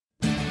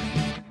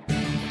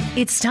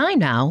It's time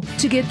now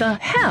to get the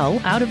hell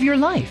out of your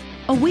life.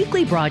 A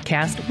weekly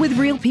broadcast with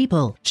real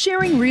people,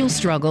 sharing real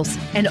struggles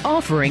and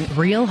offering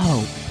real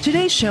hope.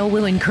 Today's show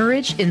will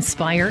encourage,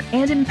 inspire,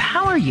 and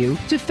empower you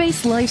to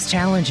face life's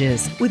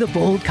challenges with a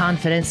bold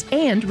confidence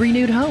and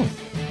renewed hope.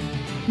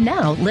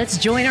 Now, let's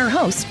join our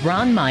host,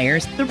 Ron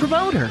Myers, the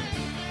promoter.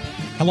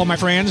 Hello, my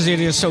friends.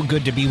 It is so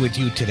good to be with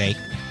you today.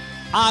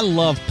 I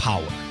love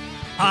power.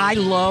 I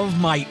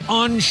love my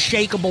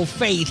unshakable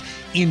faith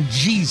in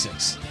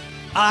Jesus.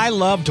 I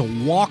love to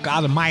walk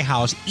out of my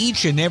house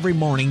each and every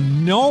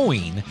morning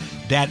knowing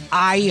that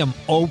I am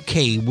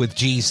okay with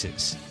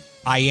Jesus.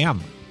 I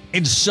am.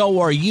 And so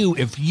are you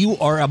if you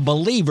are a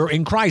believer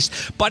in Christ.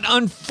 But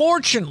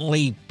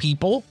unfortunately,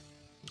 people,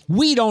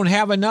 we don't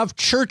have enough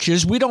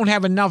churches. We don't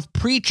have enough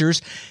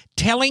preachers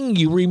telling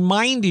you,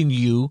 reminding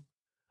you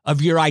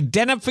of your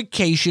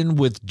identification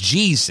with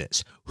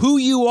Jesus, who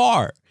you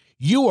are.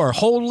 You are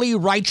holy,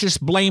 righteous,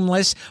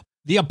 blameless.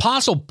 The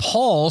Apostle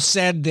Paul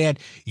said that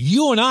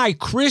you and I,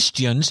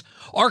 Christians,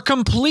 are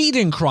complete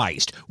in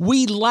Christ.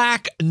 We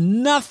lack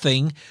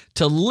nothing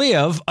to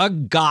live a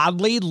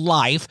godly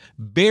life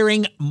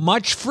bearing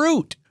much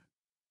fruit.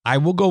 I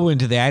will go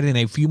into that in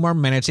a few more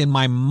minutes in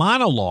my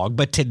monologue,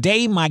 but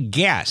today my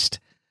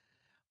guest,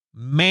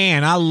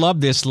 man, I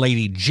love this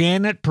lady,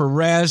 Janet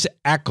Perez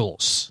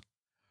Eccles.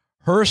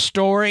 Her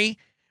story,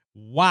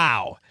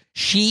 wow.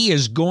 She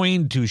is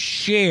going to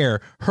share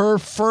her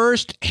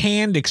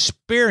first-hand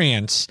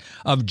experience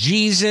of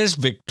Jesus'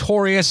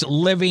 victorious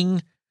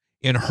living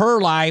in her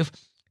life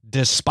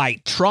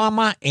despite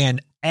trauma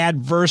and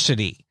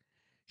adversity.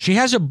 She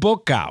has a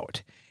book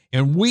out,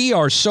 and we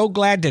are so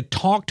glad to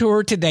talk to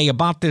her today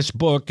about this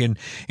book. And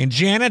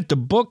Janet, the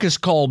book is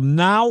called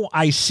Now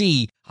I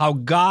See How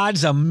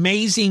God's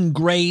Amazing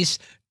Grace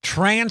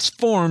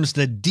Transforms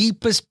the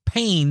Deepest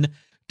Pain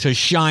to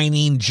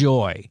Shining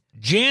Joy.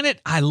 Janet,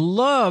 I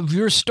love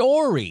your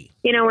story.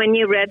 You know, when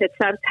you read the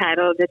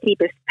subtitle, The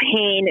Deepest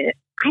Pain,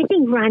 I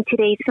think, Ron,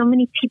 today so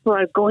many people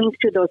are going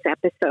through those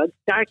episodes,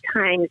 dark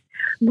times,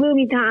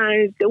 gloomy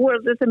times, the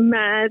world is a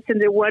mess, and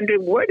they're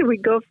wondering, where do we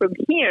go from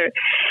here?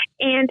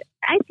 And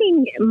I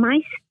think my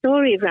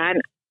story,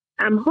 Ron,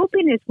 I'm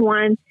hoping is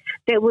one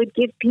that would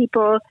give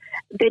people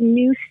the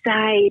new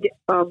side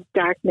of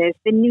darkness,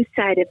 the new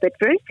side of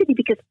adversity,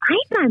 because I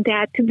found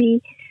that to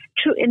be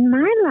true in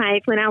my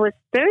life. When I was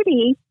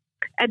 30,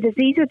 a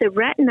disease of the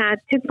retina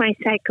took my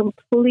sight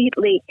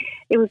completely.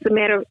 It was a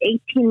matter of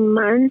 18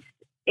 months,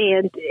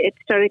 and it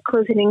started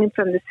closing in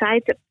from the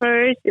sides at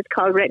first. It's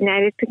called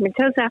retinitis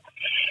pigmentosa.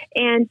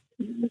 And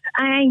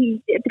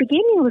at the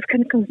beginning, I was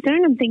kind of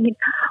concerned. I'm thinking,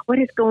 what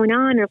is going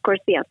on? And of course,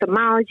 the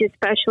ophthalmologist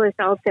specialist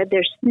all said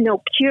there's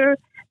no cure,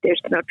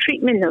 there's no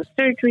treatment, no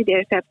surgery,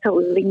 there's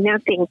absolutely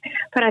nothing.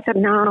 But I thought,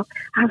 no,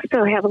 I'll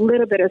still have a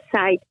little bit of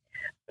sight.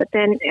 But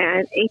then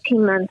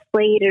 18 months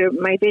later,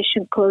 my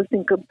vision closed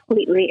in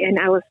completely, and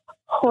I was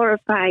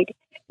horrified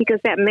because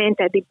that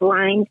meant I'd be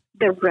blind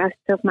the rest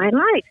of my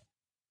life.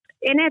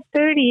 And at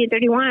 30,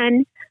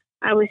 31,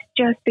 I was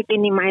just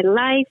beginning my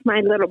life. My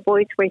little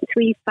boys were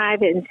 3,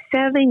 5, and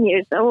 7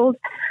 years old.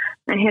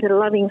 I had a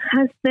loving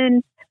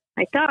husband,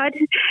 I thought.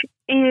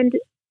 And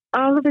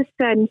all of a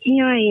sudden,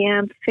 here I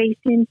am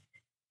facing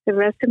the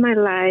rest of my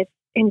life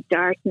in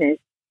darkness.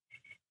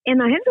 And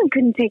my husband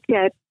couldn't take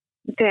that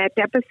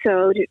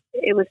episode.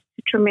 It was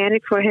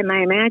traumatic for him,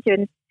 I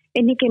imagine.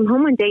 And he came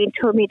home one day and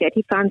told me that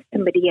he found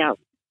somebody else.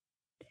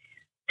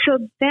 So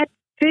that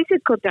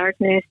physical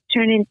darkness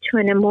turned into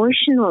an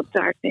emotional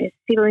darkness,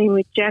 feeling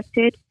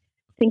rejected,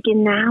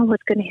 thinking now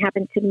what's going to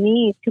happen to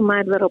me, to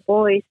my little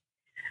boys.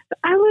 So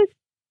I was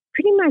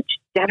pretty much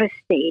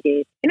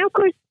devastated. And of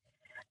course,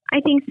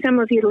 I think some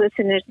of you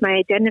listeners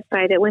might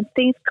identify that when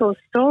things go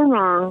so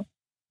wrong,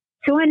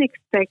 so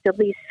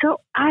unexpectedly,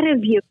 so out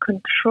of your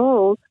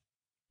control,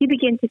 you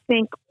begin to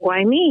think,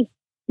 why me?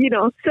 You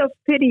know,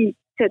 self-pity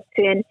sets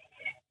in,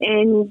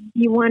 and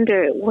you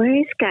wonder, where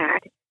is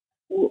God?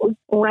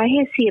 Why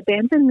has he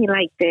abandoned me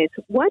like this?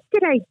 What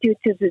did I do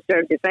to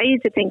deserve this? I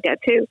used to think that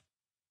too.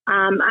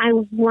 I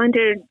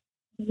wondered,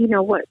 you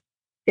know, what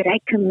did I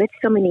commit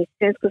so many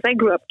sins? Because I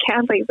grew up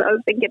Catholic, so I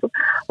was thinking,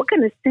 what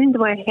kind of sin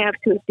do I have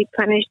to be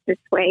punished this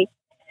way?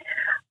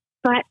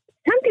 But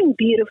something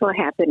beautiful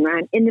happened,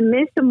 Ron. In the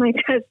midst of my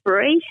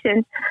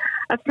desperation,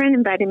 a friend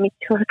invited me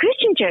to a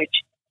Christian church.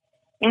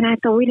 And I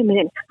thought, wait a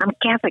minute, I'm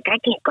Catholic. I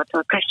can't go to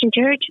a Christian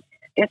church.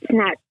 That's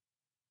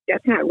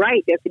not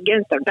right. That's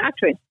against our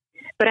doctrine.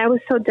 But I was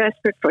so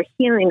desperate for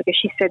healing because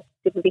she said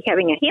they would be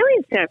having a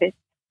healing service.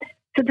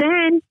 So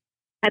then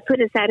I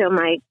put aside all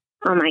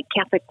my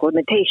Catholic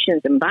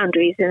limitations and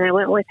boundaries, and I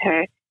went with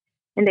her.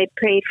 And they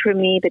prayed for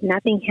me, but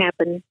nothing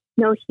happened.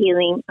 No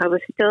healing. I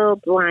was still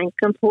blind,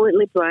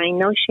 completely blind,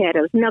 no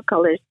shadows, no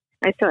colors.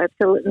 I saw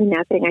absolutely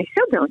nothing. I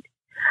still don't.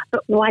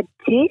 But what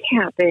did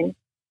happen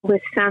was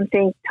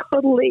something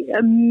totally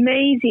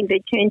amazing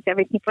that changed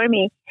everything for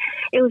me.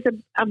 It was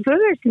a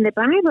verse in the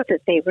Bible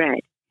that they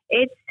read.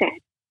 It said,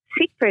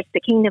 seek first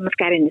the kingdom of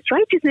God and his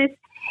righteousness,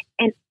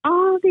 and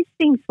all these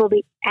things will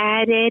be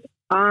added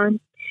on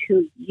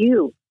to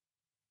you.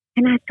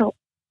 And I thought,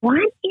 what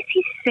is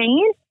he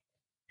saying?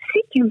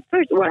 Seek him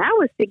first. Well, I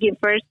was seeking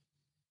first.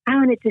 I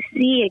wanted to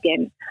see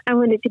again. I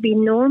wanted to be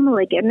normal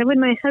again. I wanted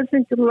my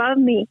husband to love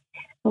me.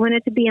 I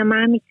wanted to be a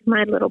mommy to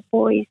my little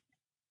boys.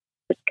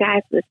 But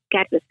God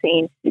was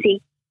saying,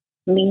 seek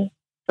me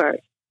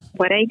first.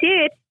 What I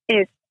did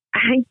is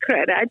I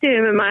cried out to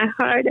him in my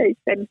heart. I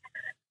said,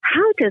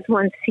 how does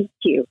one seek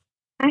you?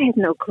 I had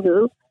no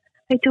clue.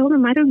 I told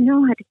him, I don't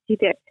know how to do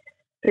that,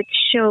 but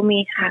show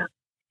me how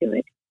to do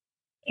it.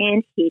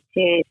 And he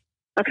did.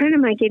 A friend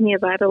of mine gave me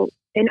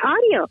an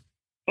audio,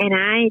 and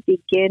I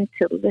began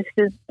to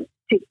listen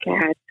to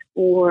God's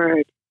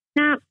word.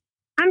 Now,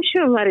 I'm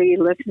sure a lot of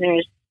you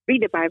listeners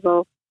read the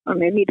Bible, or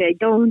maybe they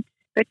don't,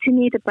 but to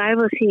me, the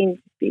Bible seems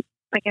to be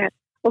like an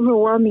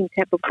overwhelming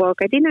type of book.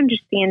 I didn't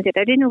understand it.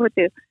 I didn't know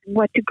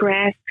what to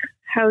grasp,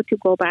 how to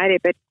go about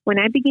it. But when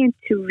I began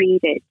to read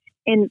it,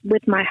 and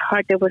with my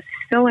heart that was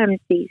so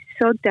empty,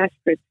 so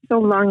desperate, so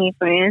longing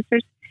for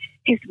answers,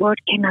 his word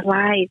came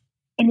alive,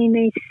 and it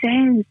made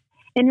sense.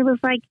 And it was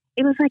like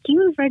he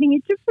was writing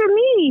it just for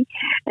me.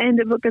 And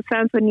the book of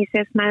Psalms, when he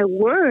says, my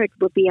word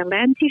will be a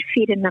lamp to your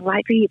feet and a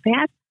light for your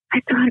path,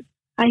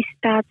 I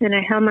stopped and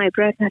I held my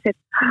breath and I said,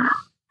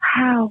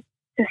 how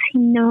does he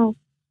know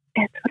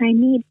that's what I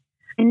need?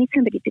 I need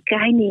somebody to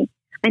guide me.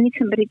 I need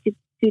somebody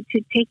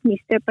to take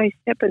me step by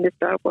step in this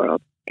dark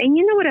world. And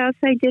you know what else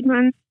I did,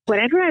 Ron?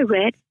 Whatever I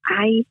read,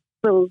 I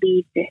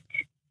believed it.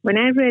 When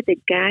I read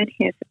that God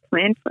has a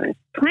plan for us,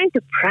 plan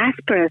to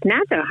prosper us,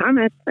 not to harm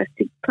us, but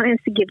plans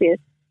to give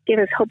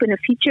us hope in the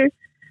future,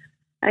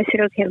 I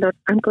said, okay, Lord,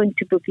 I'm going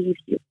to believe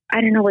you.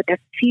 I don't know what that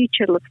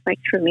future looks like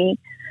for me.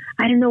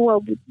 I don't know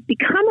what will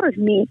become of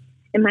me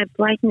in my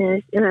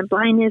blindness,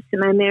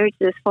 and my marriage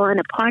is falling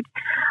apart,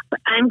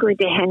 but I'm going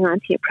to hang on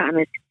to your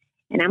promise,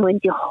 and I'm going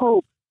to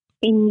hope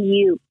in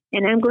you.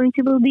 And I'm going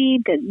to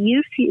believe that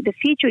the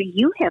future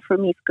you have for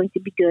me is going to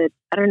be good.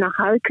 I don't know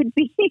how it could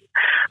be,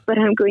 but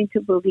I'm going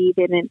to believe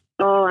it. And,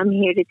 I'm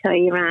here to tell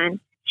you,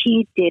 Ron,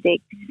 he did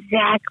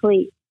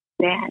exactly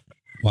that.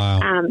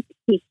 Wow.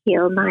 He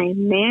healed my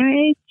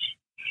marriage.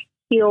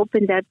 He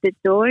opened up the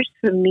doors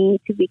for me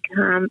to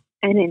become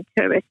a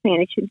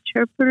Spanish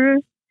interpreter,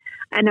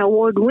 an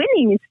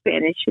award-winning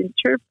Spanish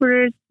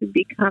interpreter, to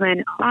become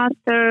an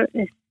author,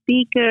 a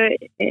speaker,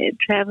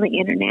 traveling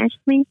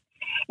internationally.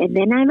 And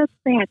then I looked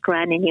back,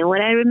 Ron, and you know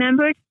what I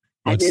remembered?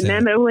 I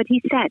remember what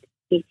he said.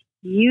 If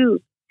you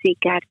seek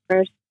God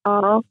first,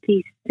 all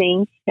these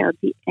things shall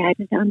be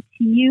added unto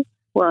you.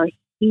 Well,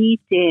 he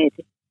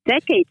did.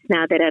 Decades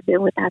now that I've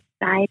been with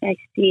Outside, I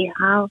see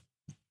how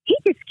he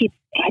just keeps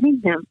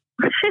adding them.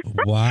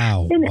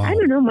 Wow. And wow. I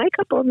don't know, my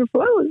cup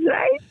overflows,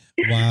 right?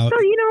 Wow. So,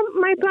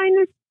 my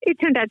blindness, it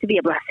turned out to be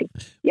a blessing.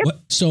 Yep.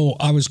 So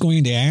I was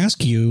going to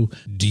ask you,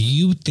 do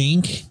you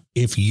think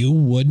if you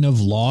wouldn't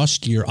have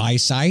lost your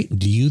eyesight,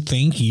 do you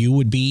think you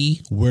would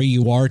be where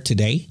you are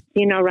today?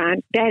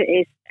 Ron, that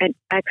is an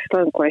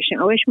excellent question.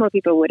 I wish more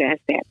people would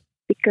ask that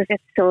because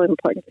that's so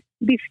important.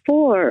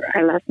 Before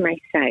I lost my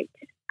sight,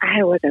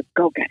 I was a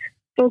go-getter,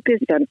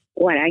 focused on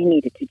what I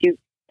needed to do,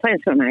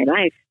 plans for my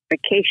life,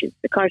 vacations,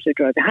 the cars we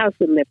drove, the house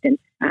we lived in,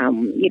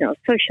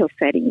 social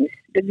settings,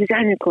 the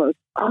designer clothes,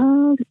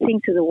 all the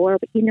things of the world.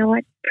 But you know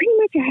what? Pretty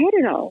much I had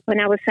it all when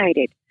I was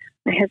sighted.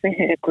 My husband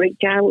had a great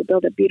job. We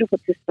built a beautiful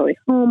two-story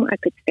home. I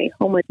could stay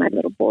home with my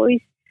little boys.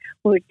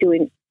 We were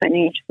doing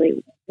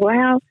financially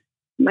well.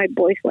 My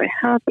boys were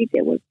healthy.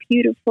 They were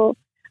beautiful.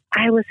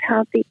 I was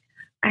healthy.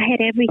 I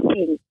had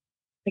everything.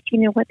 But you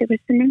know what? There was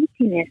an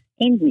emptiness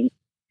in me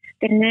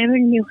that I never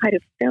knew how to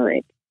fill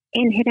it.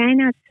 And had I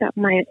not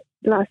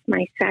lost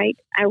my sight,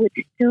 I would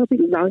still be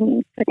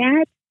longing for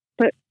that.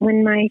 But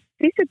when my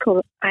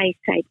physical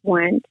eyesight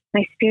went,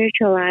 my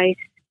spiritual eyes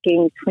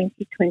gained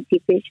 20/20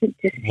 vision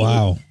to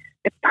see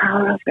the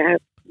power of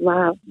God's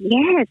love.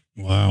 Yes.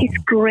 Wow. His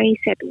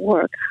grace at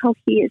work, how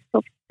he is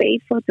so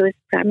faithful to his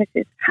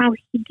promises, how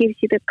he gives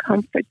you the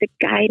comfort, the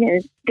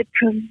guidance, the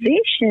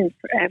provision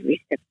for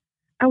every step.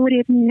 I would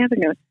have never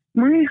known.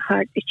 My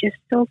heart is just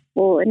so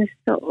full and it's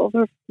so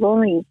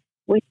overflowing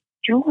with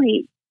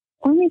joy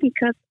only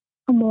because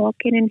I'm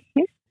walking in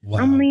his. Wow.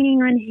 I'm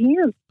leaning on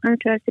him. I'm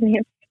trusting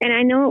him. And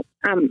I know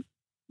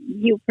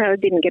you probably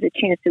didn't get a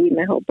chance to read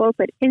my whole book,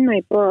 but in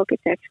my book,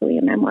 it's actually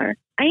a memoir.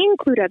 I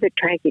include other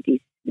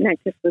tragedies, not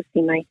just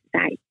losing my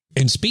sight.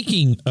 And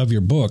speaking of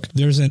your book,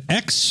 there's an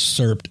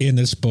excerpt in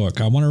this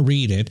book. I want to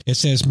read it. It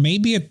says,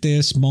 maybe at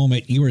this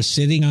moment you are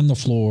sitting on the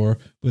floor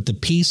with the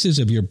pieces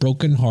of your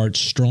broken heart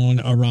strewn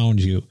around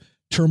you.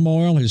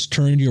 Turmoil has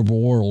turned your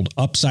world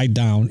upside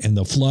down and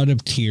the flood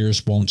of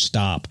tears won't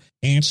stop.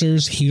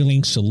 Answers,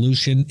 healing,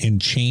 solution,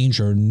 and change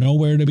are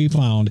nowhere to be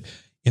found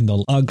in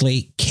the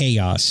ugly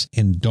chaos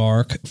and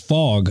dark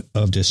fog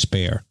of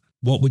despair.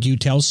 What would you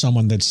tell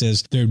someone that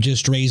says they've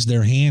just raised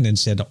their hand and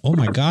said, oh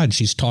my God,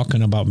 she's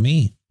talking about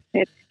me?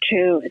 That's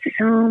true.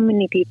 So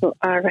many people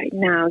are right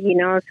now.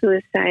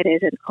 Suicide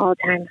is an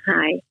all-time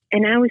high.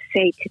 And I would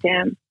say to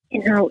them,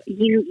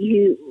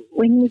 you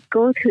when you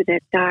go through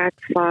that dark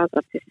fog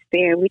of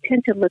despair, we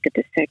tend to look at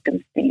the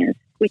circumstance.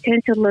 we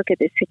tend to look at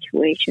the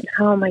situation.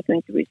 How am I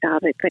going to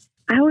resolve it? But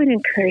I would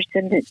encourage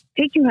them to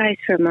take your eyes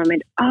for a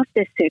moment off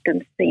the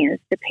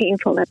circumstance, the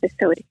painful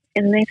episode,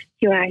 and lift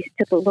your eyes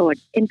to the Lord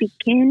and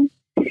begin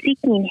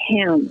seeking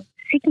Him,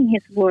 seeking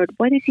His word.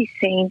 What is He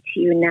saying to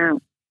you now?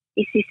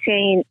 Is He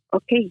saying,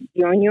 okay,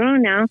 you're on your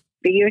own now,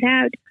 figure it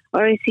out?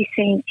 Or is He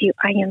saying to you,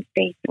 I am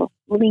faithful,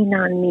 lean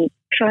on me,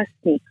 trust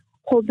me,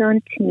 hold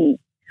on to me?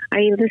 Are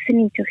you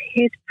listening to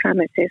His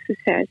promises who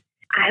says,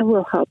 I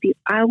will help you,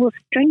 I will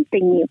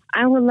strengthen you,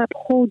 I will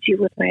uphold you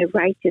with my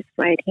righteous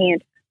right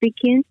hand?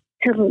 Begin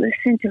to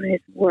listen to His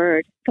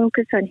word,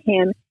 focus on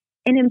Him,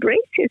 and embrace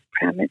His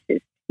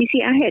promises. You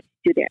see, I had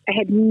to do that. I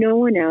had no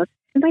one else.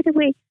 And by the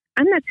way,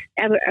 I'm not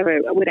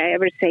would I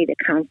ever say that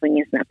counseling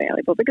is not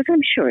valuable, because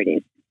I'm sure it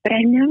is. But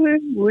I never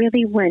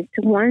really went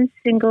to one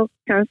single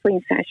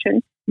counseling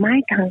session.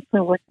 My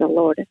counselor was the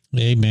Lord.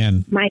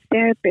 Amen. My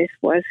therapist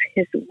was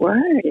His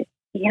word.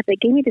 Yeah, they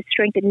gave me the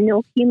strength that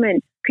no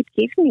human could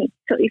give me.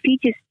 So if you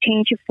just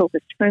change your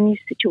focus from your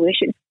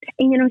situation,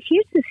 and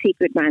here's the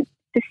secret, man.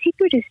 The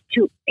secret is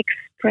to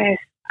express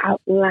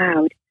out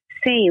loud,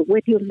 say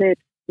with your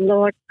lips,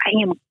 Lord,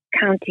 I am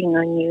counting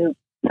on you.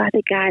 Father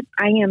God,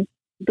 I am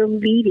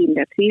believing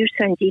that through your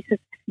Son, Jesus,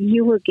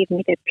 you will give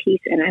me the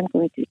peace, and I'm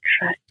going to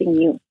trust in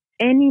you.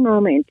 Any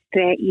moment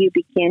that you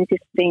begin to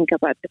think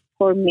about the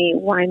poor me,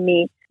 why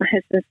me, my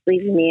husband's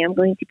leaving me, I'm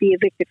going to be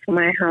evicted from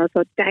my house,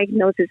 or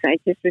diagnosis I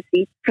just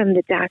received from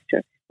the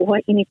doctor,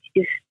 what you need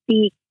to do,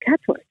 speak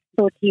God's word.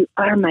 Lord, you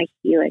are my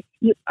healer.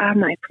 You are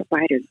my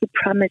provider. You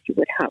promised you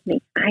would help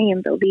me. I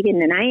am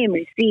believing, and I am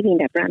receiving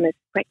that promise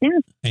right now.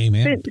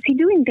 Amen. So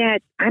doing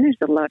that honors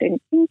the Lord, and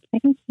I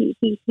think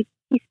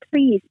He's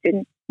pleased,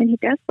 and He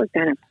does look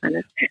down upon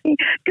us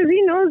because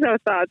He knows our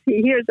thoughts.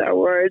 He hears our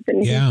words,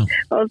 and He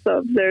also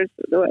observes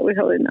what we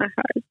hold in our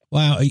hearts.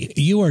 Wow,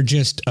 you are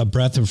just a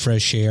breath of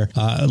fresh air.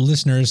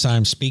 Listeners,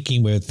 I'm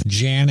speaking with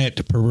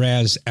Janet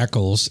Perez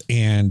Eccles,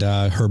 and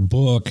her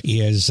book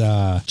is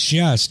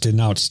just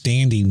an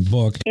outstanding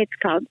book. It's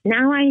called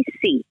Now I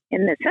See,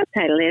 and the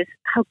subtitle is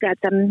How God's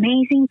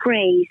Amazing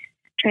Grace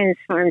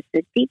Transforms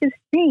the Deepest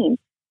Pain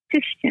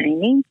to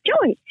Shining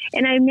Joy.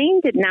 And I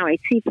named it Now I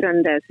See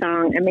from the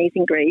song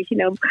Amazing Grace.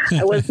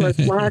 I was once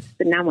lost,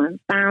 but now I'm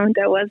found.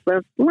 I was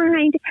once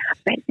blind,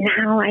 but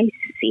now I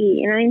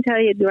see. And I can tell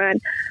you, Duran,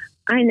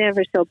 I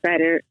never saw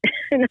better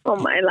in all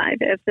my life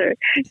after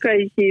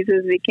Christ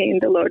Jesus became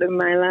the Lord of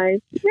my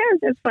life. Yeah,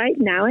 that's right.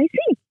 Now I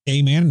see.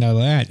 Amen to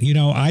that.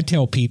 I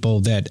tell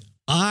people that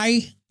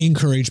I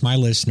encourage my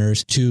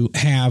listeners to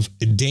have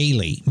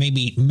daily,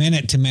 maybe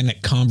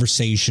minute-to-minute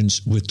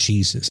conversations with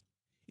Jesus.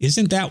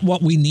 Isn't that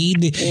what we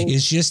need?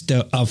 Is just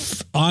a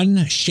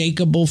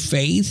unshakable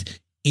faith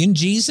in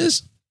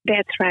Jesus?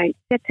 That's right.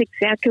 That's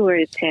exactly where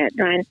it's at,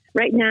 Ron.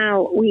 Right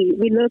now,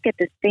 we look at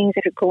the things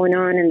that are going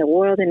on in the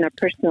world, in our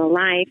personal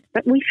life,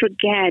 but we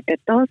forget that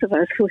those of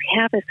us who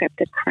have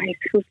accepted Christ,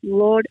 who's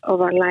Lord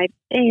of our life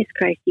is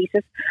Christ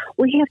Jesus,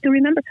 we have to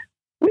remember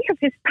we have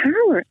His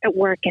power at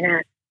work in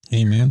us.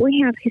 Amen.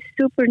 We have His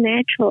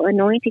supernatural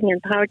anointing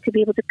and power to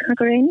be able to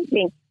conquer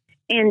anything.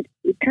 And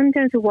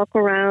sometimes we walk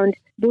around,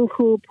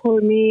 boo-hoo, poor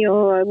me,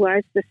 or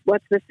what's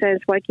the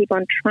sense? Why keep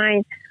on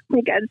trying?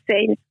 When God's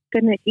saying,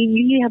 goodness,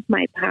 you have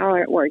my power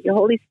at work. Your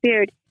Holy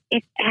Spirit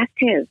is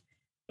active.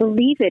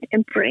 Believe it,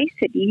 embrace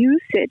it,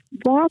 use it,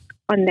 walk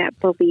on that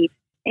belief.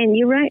 And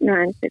you're right,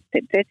 Ron,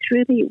 that's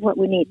really what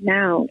we need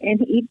now. And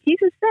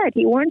Jesus said,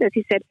 He warned us,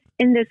 He said,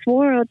 in this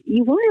world,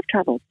 you will have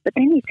troubles. But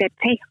then He said,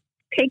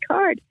 take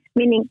heart,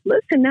 meaning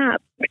listen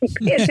up,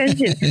 pay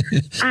attention.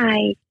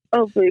 I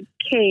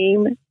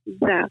overcame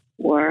the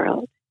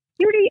world.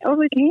 You already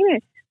overcame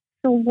it.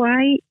 So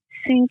why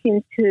sink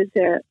into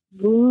the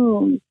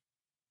gloom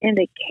and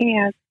the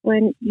chaos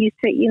when you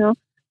say,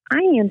 I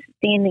am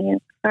standing in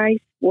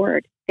Christ's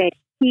word that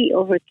He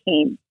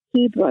overcame.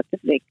 He brought the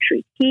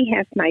victory. He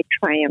has my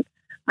triumph.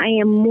 I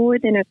am more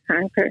than a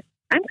conqueror.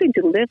 I'm going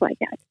to live like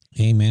that.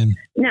 Amen.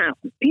 Now,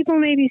 people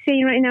may be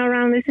saying right now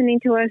around listening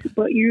to us,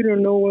 but you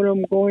don't know what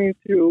I'm going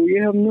through.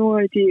 You have no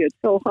idea. It's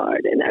so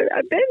hard. And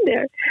I've been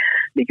there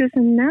because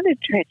another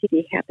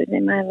tragedy happened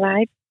in my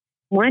life.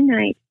 One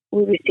night,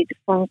 we received a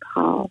phone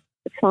call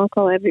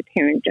every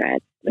parent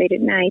dreads late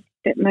at night,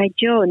 that my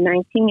Joe,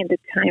 19 at the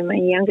time, my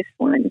youngest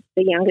one,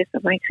 the youngest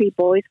of my three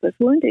boys, was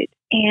wounded.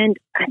 And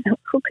I thought,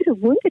 who could have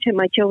wounded him?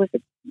 My Joe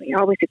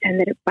always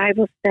attended a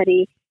Bible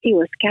study. He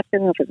was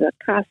captain of the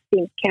lacrosse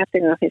team,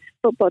 captain of his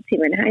football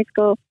team in high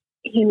school.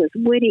 He was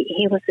witty.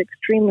 He was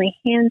extremely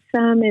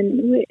handsome,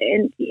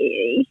 and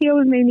he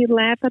always made me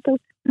laugh. I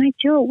thought, my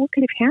Joe, what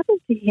could have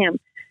happened to him?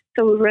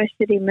 So we rushed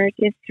to the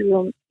emergency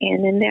room,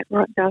 and in that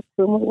dark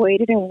room, we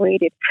waited and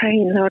waited,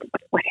 praying, Lord,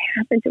 what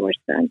happened to our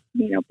son?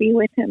 Be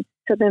with him.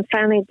 So then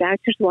finally,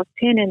 doctors walked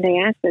in, and they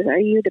asked us, are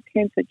you the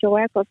parents of Joe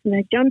Eccles? And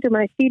I jumped to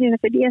my feet, and I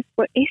said, yes.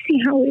 What is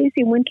he? How is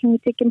he? When can we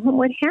take him home?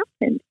 What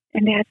happened?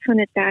 And that's when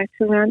the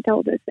doctor around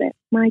told us that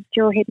my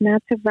Joe had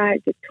not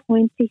survived the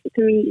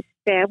 23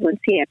 stab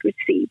wounds he had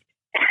received.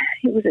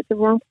 he was at the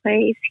wrong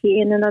place.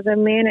 He and another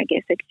man, I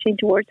guess,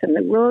 exchanged words on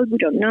the road. We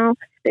don't know.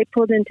 They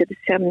pulled into the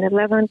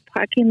 7-Eleven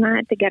parking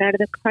lot to get out of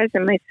the cars,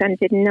 and my son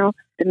didn't know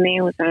the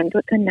man was armed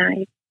with a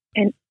knife.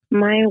 And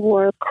my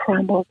world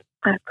crumbled.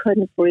 I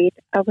couldn't breathe.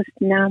 I was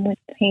numb with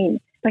pain.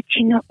 But,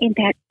 in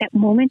that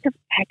moment of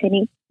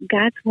agony,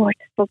 God's word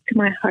spoke to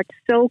my heart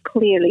so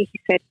clearly. He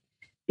said,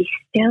 be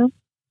still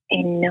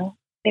and know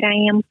that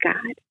I am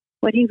God.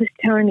 What he was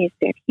telling me is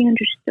that he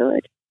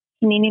understood.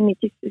 He needed me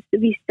just to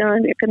be still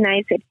and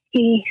recognize that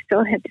he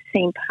still had the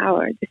same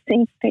power, the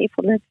same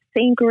faithfulness, the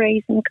same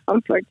grace and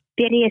comfort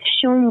that he has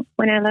shown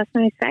when I lost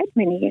my sight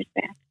many years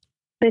back.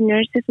 The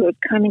nurses were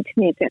coming to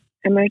me at the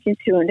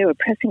emergency room. They were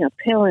pressing a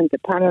pill in the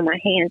palm of my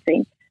hand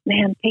saying,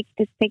 ma'am, take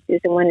this,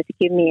 and wanted to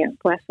give me a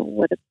glass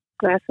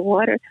of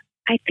water.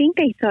 I think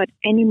they thought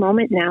any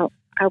moment now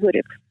I would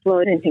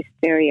explode in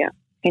hysteria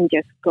and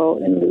just go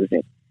and lose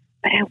it.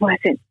 But I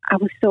wasn't. I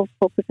was so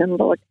focused on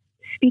Lord,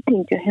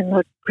 speaking to him,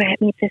 Lord,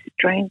 grant me the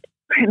strength,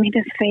 grant me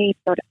the faith,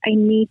 Lord, I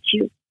need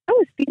you. I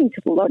was speaking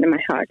to the Lord in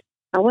my heart.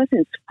 I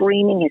wasn't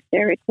screaming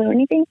hysterically or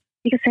anything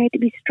because I had to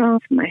be strong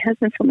for my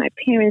husband, for my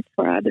parents,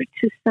 for our other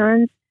 2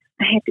 sons.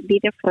 I had to be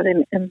there for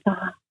them. And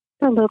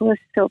the Lord was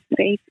so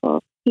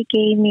faithful. He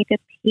gave me the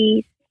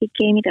peace. He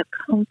gave me the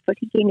comfort.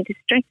 He gave me the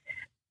strength.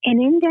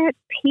 And in that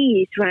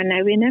peace, Ron, I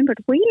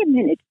remembered, wait a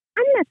minute,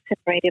 I'm not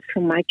separated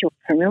from my Joe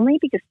permanently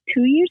because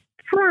 2 years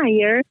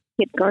prior,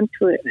 he had gone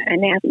to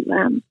an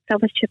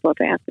fellowship of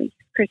athletes,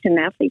 Christian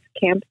athletes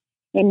camp,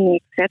 and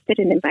he accepted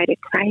and invited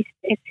Christ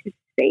as his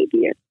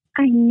Savior.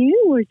 I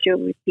knew where Joe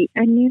would be.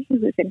 I knew he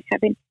was in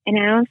heaven. And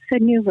I also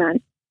knew, Ron,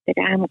 that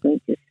I'm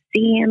going to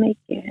see him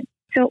again.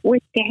 So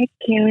with that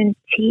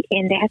guarantee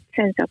and that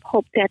sense of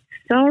hope, that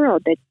sorrow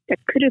that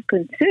could have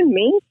consumed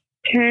me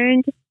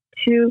turned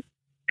to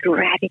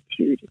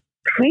gratitude.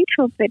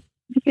 Grateful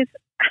because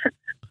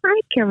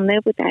I can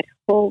live with that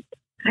hope.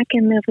 I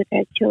can live with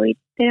that joy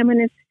that I'm going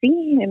to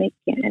see him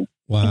again.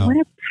 Wow. And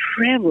what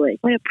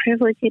a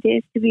privilege it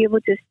is to be able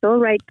to still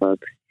write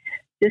books,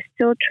 to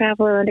still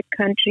travel around the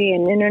country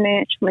and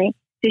internationally,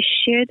 to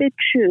share the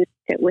truth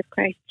that with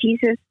Christ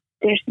Jesus,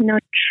 there's no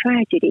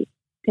tragedy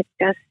that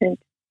doesn't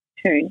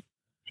turn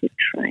to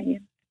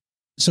triumph.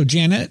 So,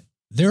 Janet,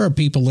 there are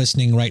people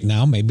listening right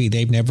now. Maybe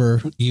they've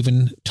never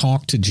even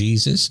talked to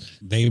Jesus.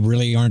 They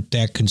really aren't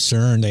that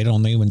concerned. They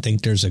don't even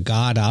think there's a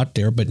God out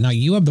there. But now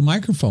you have the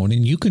microphone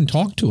and you can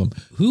talk to him.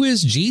 Who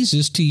is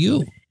Jesus to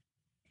you?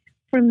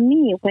 For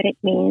me, what it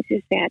means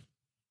is that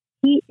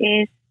he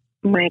is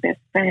my best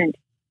friend.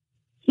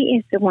 He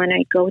is the one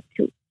I go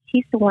to.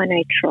 He's the one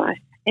I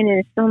trust. And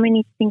in so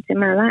many things in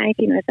my life,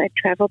 as I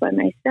travel by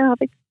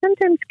myself, it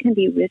sometimes can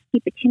be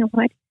risky. But you know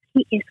what?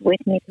 He is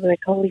with me through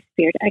his Holy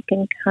Spirit. I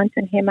can count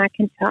on him. I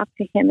can talk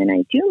to him, and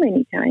I do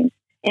many times.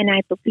 And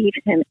I believe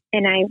him.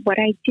 And what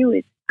I do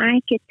is I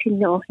get to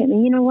know him.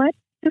 And you know what?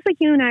 Just like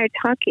you and I are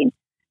talking,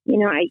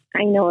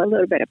 I know a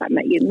little bit about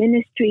your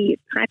ministry, your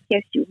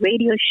podcast, your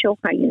radio show,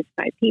 how you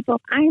inspire people.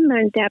 I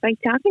learned that by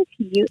talking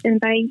to you, and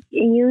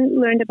you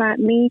learned about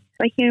me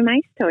by hearing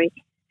my story.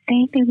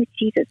 Same thing with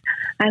Jesus.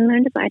 I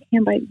learned about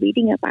him by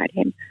reading about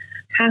him,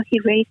 how he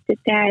raised the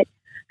dead,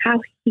 how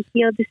he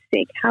healed the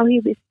sick, how he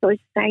restored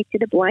sight to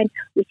the blind,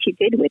 which he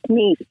did with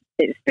me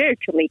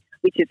spiritually,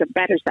 which is a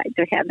better sight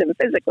to have them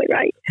physically,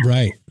 right?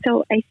 Right.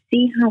 So I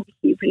see how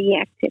he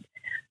reacted,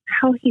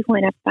 how he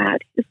went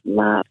about, his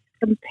love,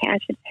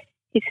 compassion,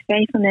 his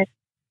faithfulness.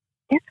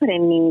 That's what it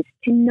means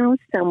to know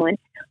someone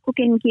who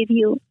can give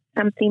you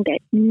something that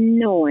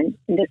no one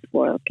in this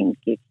world can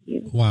give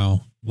you.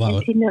 Wow.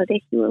 And to know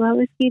that he will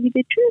always give you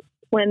the truth.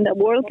 When the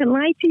world can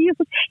lie to you,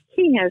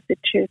 he has the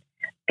truth.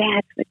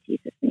 That's what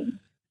Jesus means.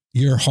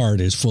 Your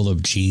heart is full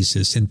of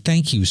Jesus, and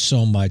thank you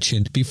so much.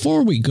 And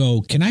before we go,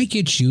 can I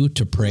get you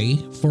to pray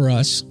for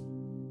us?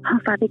 Oh,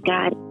 Father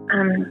God,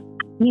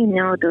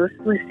 those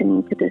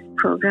listening to this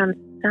program,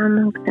 some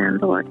of them,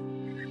 Lord,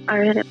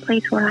 are at a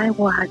place where I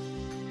was,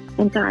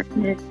 in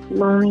darkness,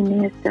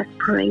 loneliness,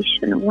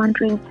 desperation,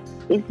 wondering,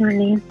 is there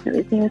an answer?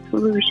 Is there a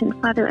solution?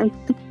 Father, I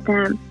speak to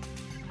them,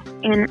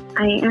 and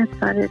I ask,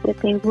 Father, that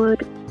they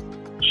would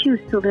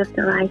choose to lift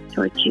their eyes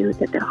towards you,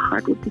 that their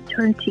heart would be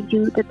turned to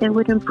you, that they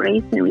would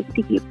embrace and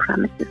receive your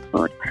promises,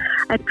 Lord.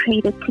 I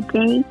pray that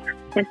today,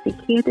 as they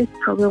hear this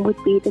program,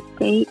 would be the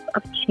day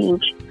of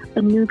change,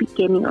 a new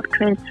beginning of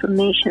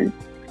transformation,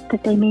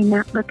 that they may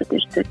not look at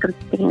their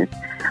circumstance,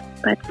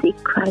 but see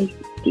Christ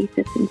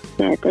Jesus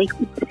instead. They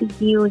would see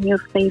you and your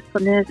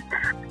faithfulness.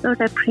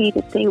 Lord, I pray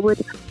that they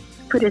would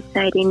put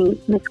aside any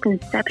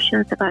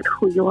misconceptions about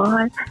who you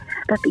are,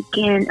 but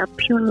begin a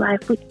pure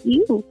life with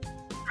you,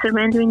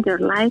 surrendering their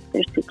life,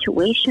 their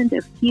situation,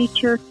 their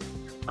future,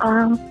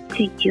 all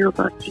to you,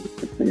 Lord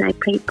Jesus. And I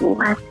pray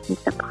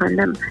blessings upon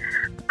them.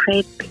 I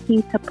pray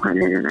peace upon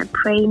them. And I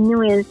pray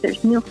new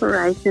answers, new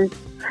horizons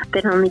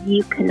that only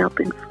you can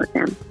open for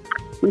them.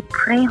 We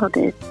pray all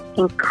this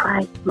in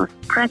Christ's most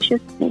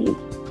precious name.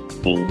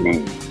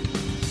 Amen.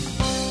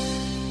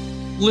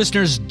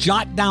 Listeners,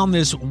 jot down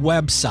this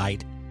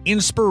website,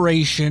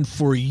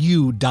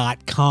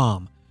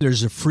 inspirationforyou.com.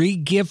 There's a free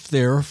gift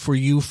there for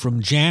you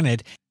from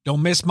Janet.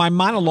 Don't miss my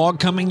monologue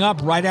coming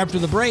up right after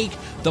the break,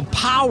 The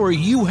Power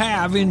You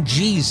Have in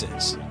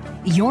Jesus.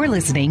 You're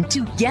listening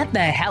to Get the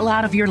Hell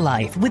Out of Your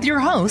Life with your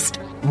host,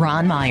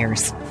 Ron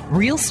Myers.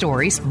 Real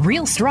stories,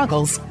 real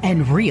struggles,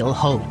 and real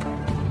hope.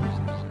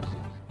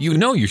 You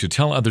know you should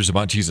tell others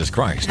about Jesus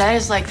Christ. That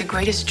is like the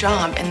greatest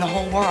job in the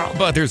whole world.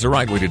 But there's a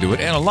right way to do it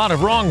and a lot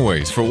of wrong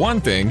ways. For one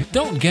thing,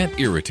 don't get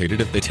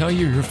irritated if they tell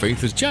you your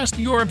faith is just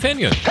your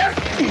opinion.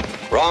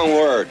 Wrong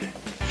word.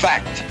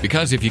 Fact.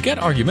 Because if you get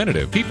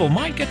argumentative, people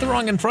might get the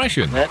wrong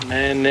impression. That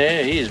man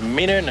there, he's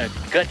meaner than a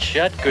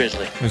gut-shot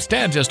grizzly.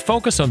 Instead, just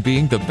focus on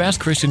being the best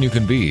Christian you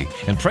can be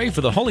and pray for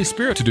the Holy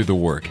Spirit to do the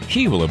work.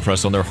 He will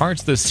impress on their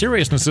hearts the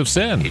seriousness of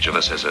sin. Each of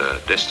us has a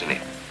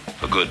destiny,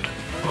 for good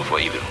or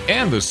for evil.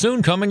 And the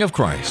soon coming of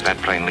Christ. That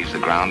plane leaves the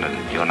ground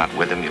and you're not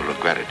with him, you'll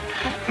regret it.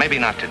 Maybe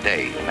not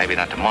today, maybe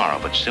not tomorrow,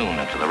 but soon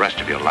and for the rest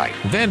of your life.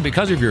 Then,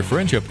 because of your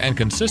friendship and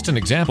consistent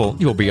example,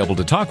 you'll be able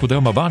to talk with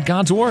them about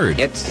God's Word.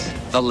 It's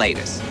the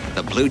latest,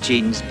 the Blue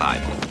Jeans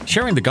Bible.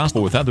 Sharing the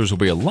gospel with others will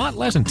be a lot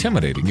less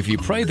intimidating if you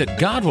pray that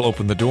God will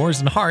open the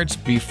doors and hearts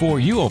before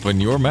you open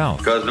your mouth.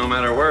 Because no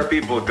matter where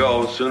people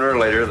go, sooner or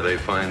later they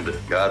find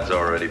that God's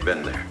already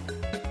been there.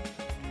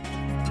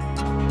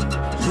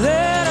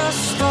 Let us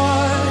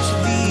start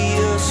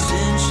the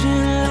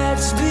ascension.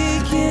 Let's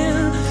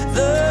begin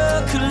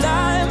the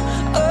climb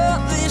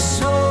up this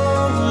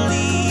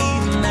holy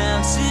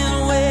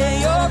mountain where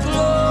your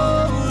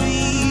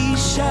glory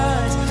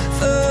shines.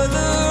 Further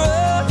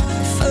up,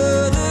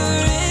 further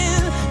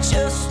in,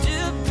 just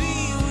to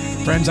be with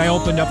you. Friends, I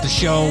opened up the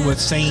show with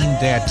saying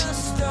that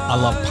I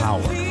love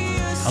power.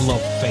 I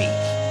love faith.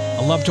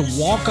 I love to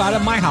walk out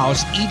of my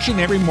house each and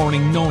every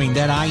morning knowing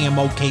that I am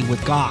okay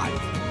with God.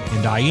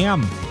 And I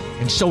am.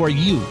 And so are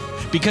you.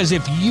 Because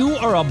if you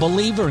are a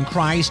believer in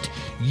Christ,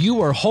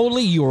 you are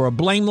holy, you are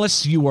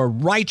blameless, you are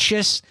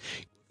righteous,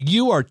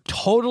 you are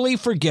totally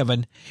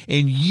forgiven,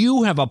 and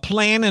you have a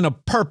plan and a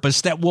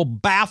purpose that will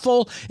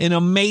baffle and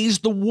amaze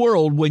the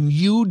world when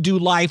you do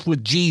life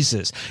with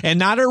Jesus. And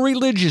not a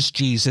religious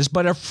Jesus,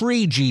 but a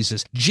free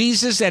Jesus.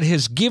 Jesus that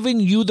has given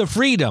you the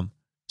freedom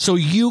so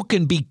you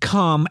can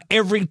become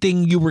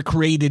everything you were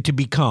created to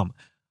become.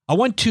 I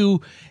went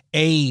to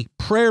a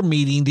prayer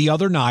meeting the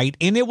other night,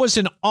 and it was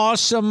an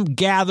awesome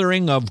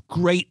gathering of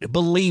great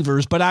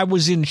believers, but I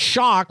was in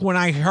shock when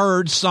I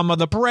heard some of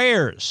the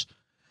prayers.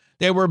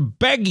 They were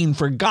begging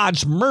for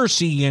God's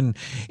mercy and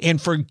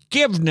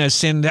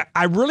forgiveness, and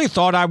I really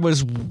thought I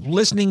was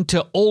listening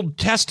to Old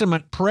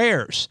Testament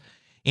prayers.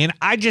 And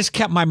I just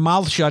kept my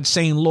mouth shut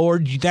saying,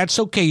 Lord, that's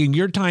okay. In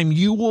your time,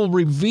 you will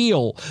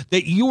reveal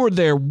that you are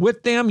there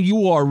with them,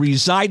 you are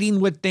residing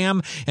with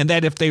them, and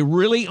that if they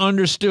really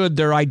understood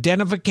their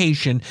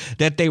identification,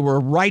 that they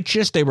were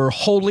righteous, they were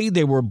holy,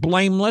 they were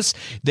blameless,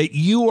 that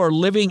you are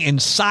living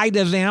inside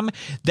of them,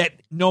 that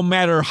no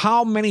matter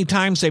how many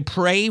times they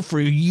pray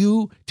for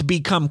you to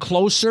become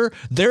closer,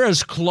 they're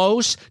as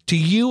close to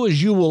you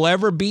as you will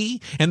ever be,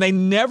 and they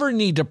never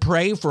need to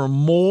pray for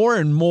more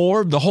and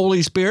more of the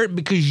Holy Spirit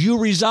because you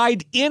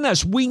reside in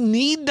us. We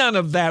need none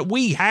of that.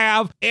 We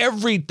have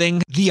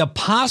everything. The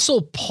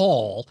Apostle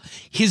Paul,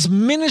 his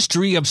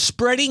ministry of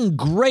spreading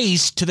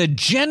grace to the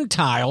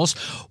Gentiles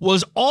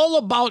was all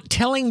about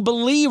telling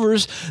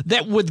believers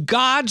that with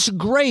God's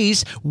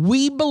grace,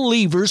 we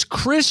believers,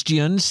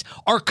 Christians,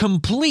 are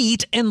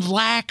complete and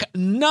lack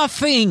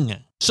nothing.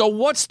 So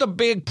what's the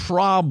big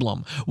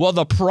problem? Well,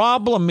 the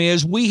problem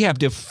is we have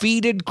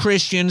defeated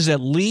Christians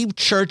that leave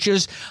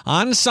churches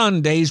on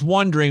Sundays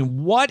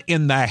wondering, what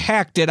in the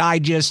heck did I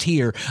just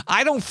hear?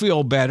 I don't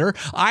feel better.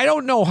 I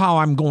don't know how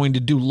I'm going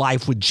to do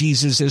life with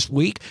Jesus this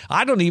week.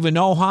 I don't even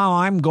know how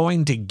I'm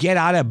going to get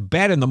out of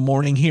bed in the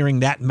morning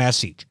hearing that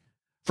message.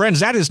 Friends,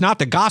 that is not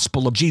the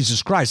gospel of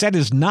Jesus Christ. That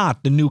is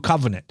not the new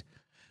covenant.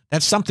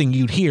 That's something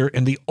you'd hear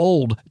in the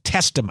Old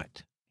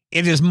Testament.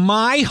 It is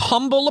my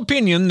humble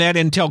opinion that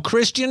until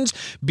Christians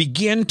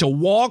begin to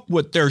walk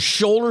with their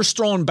shoulders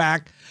thrown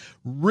back,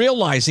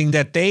 realizing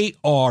that they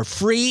are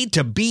free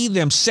to be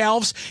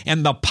themselves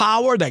and the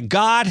power that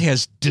God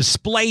has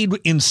displayed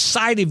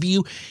inside of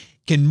you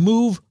can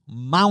move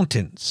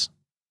mountains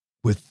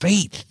with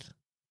faith.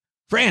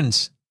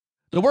 Friends,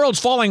 the world's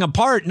falling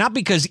apart, not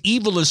because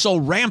evil is so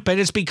rampant,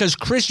 it's because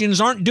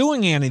Christians aren't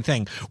doing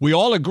anything. We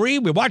all agree,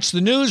 we watch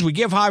the news, we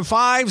give high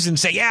fives and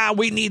say, yeah,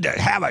 we need to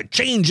have a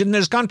change in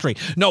this country.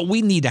 No,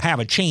 we need to have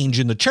a change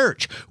in the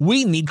church.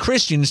 We need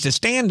Christians to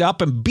stand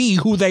up and be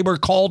who they were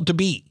called to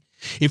be.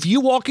 If you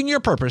walk in your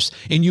purpose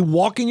and you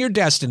walk in your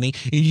destiny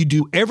and you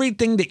do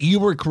everything that you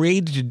were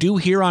created to do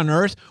here on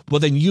earth, well,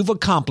 then you've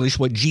accomplished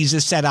what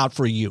Jesus set out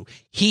for you.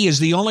 He is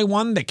the only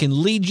one that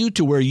can lead you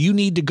to where you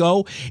need to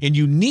go, and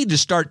you need to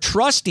start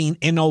trusting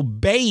and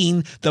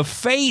obeying the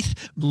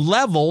faith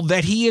level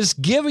that he is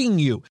giving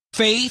you.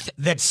 Faith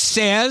that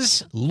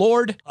says,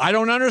 Lord, I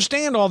don't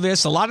understand all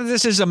this. A lot of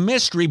this is a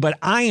mystery, but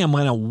I am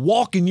going to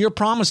walk in your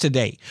promise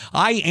today.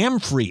 I am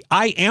free.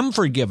 I am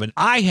forgiven.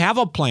 I have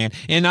a plan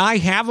and I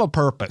have a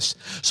purpose.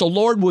 So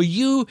Lord, will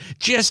you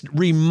just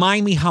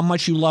remind me how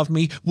much you love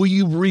me? Will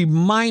you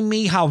remind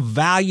me how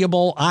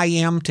valuable I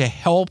am to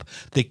help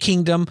the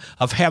kingdom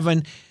of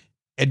heaven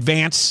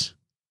advance?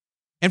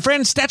 And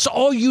friends, that's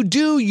all you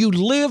do. You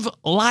live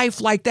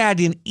life like that.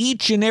 And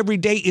each and every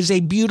day is a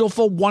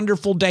beautiful,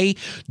 wonderful day.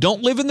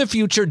 Don't live in the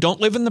future. Don't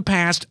live in the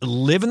past.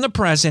 Live in the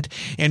present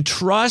and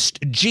trust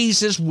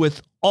Jesus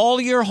with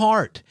all your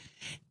heart.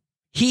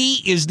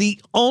 He is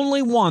the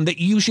only one that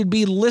you should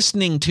be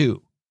listening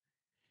to.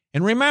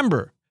 And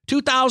remember,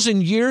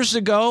 2,000 years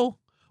ago,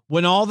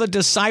 when all the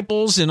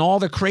disciples and all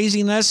the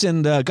craziness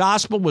and the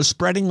gospel was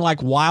spreading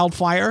like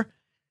wildfire,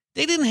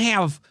 they didn't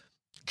have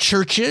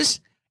churches.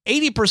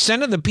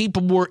 80% of the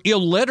people were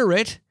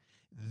illiterate.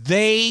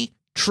 They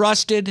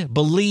trusted,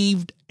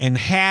 believed, and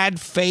had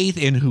faith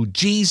in who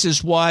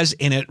Jesus was,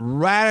 and it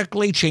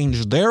radically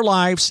changed their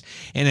lives,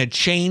 and it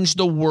changed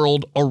the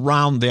world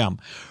around them.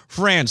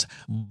 Friends,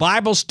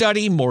 Bible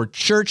study, more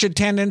church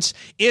attendance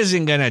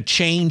isn't going to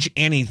change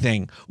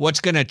anything. What's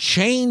going to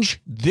change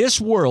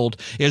this world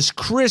is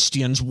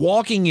Christians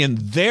walking in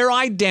their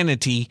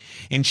identity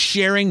and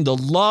sharing the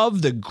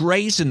love, the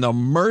grace, and the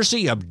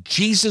mercy of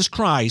Jesus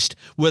Christ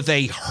with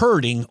a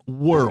hurting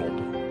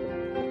world.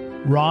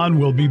 Ron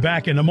will be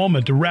back in a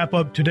moment to wrap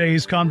up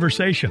today's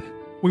conversation.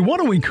 We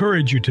want to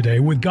encourage you today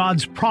with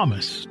God's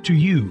promise to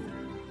you.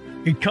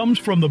 It comes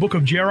from the book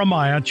of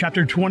Jeremiah,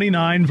 chapter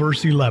 29,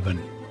 verse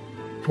 11.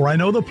 For I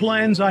know the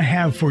plans I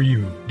have for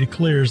you,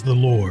 declares the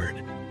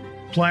Lord.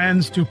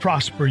 Plans to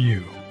prosper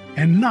you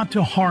and not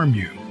to harm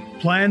you.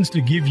 Plans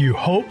to give you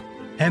hope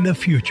and a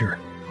future.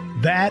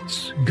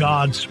 That's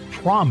God's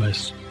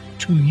promise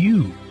to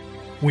you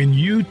when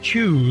you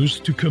choose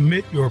to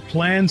commit your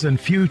plans and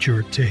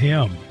future to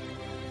Him.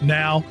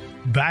 Now,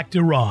 back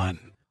to Ron.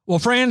 Well,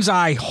 friends,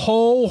 I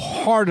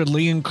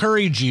wholeheartedly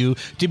encourage you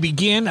to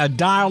begin a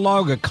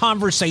dialogue, a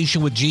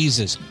conversation with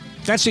Jesus.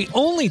 That's the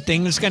only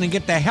thing that's going to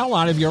get the hell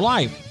out of your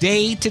life.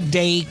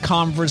 Day-to-day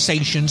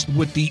conversations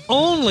with the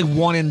only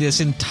one in this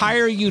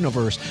entire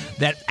universe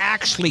that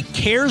actually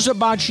cares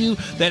about you,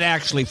 that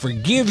actually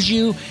forgives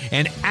you,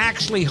 and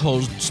actually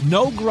holds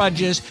no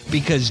grudges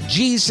because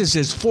Jesus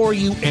is for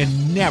you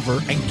and never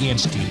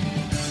against you.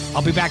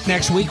 I'll be back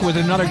next week with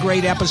another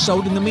great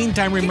episode. In the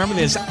meantime, remember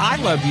this: I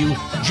love you,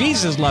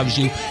 Jesus loves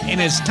you,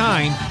 and it's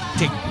time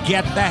to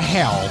get the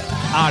hell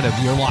out of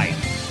your life.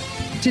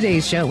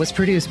 Today's show was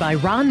produced by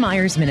Ron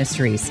Myers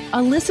Ministries,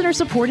 a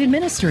listener-supported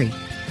ministry.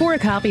 For a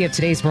copy of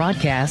today's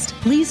broadcast,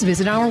 please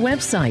visit our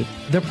website,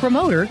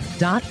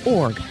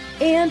 thepromoter.org.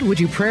 And would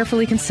you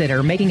prayerfully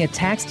consider making a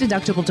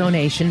tax-deductible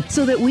donation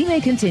so that we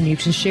may continue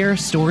to share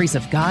stories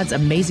of God's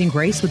amazing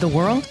grace with the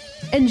world?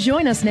 And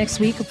join us next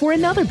week for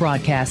another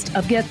broadcast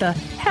of Get the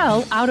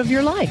Hell Out of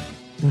Your Life.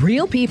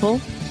 Real people,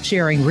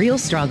 sharing real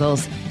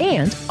struggles,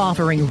 and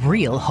offering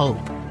real hope.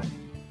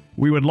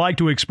 We would like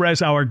to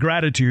express our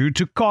gratitude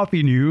to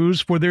Coffee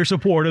News for their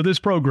support of this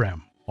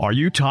program. Are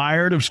you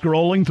tired of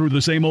scrolling through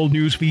the same old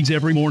news feeds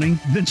every morning?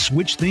 Then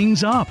switch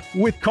things up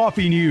with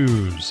Coffee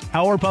News.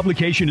 Our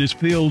publication is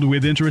filled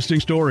with interesting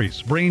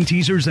stories, brain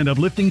teasers, and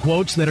uplifting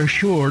quotes that are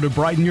sure to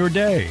brighten your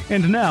day.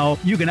 And now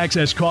you can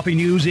access Coffee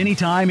News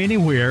anytime,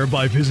 anywhere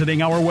by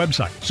visiting our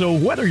website. So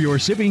whether you're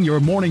sipping your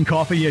morning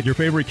coffee at your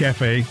favorite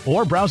cafe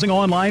or browsing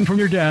online from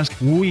your desk,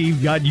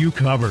 we've got you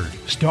covered.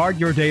 Start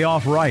your day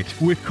off right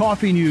with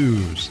Coffee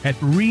News at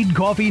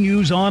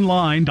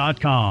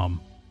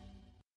readcoffeenewsonline.com.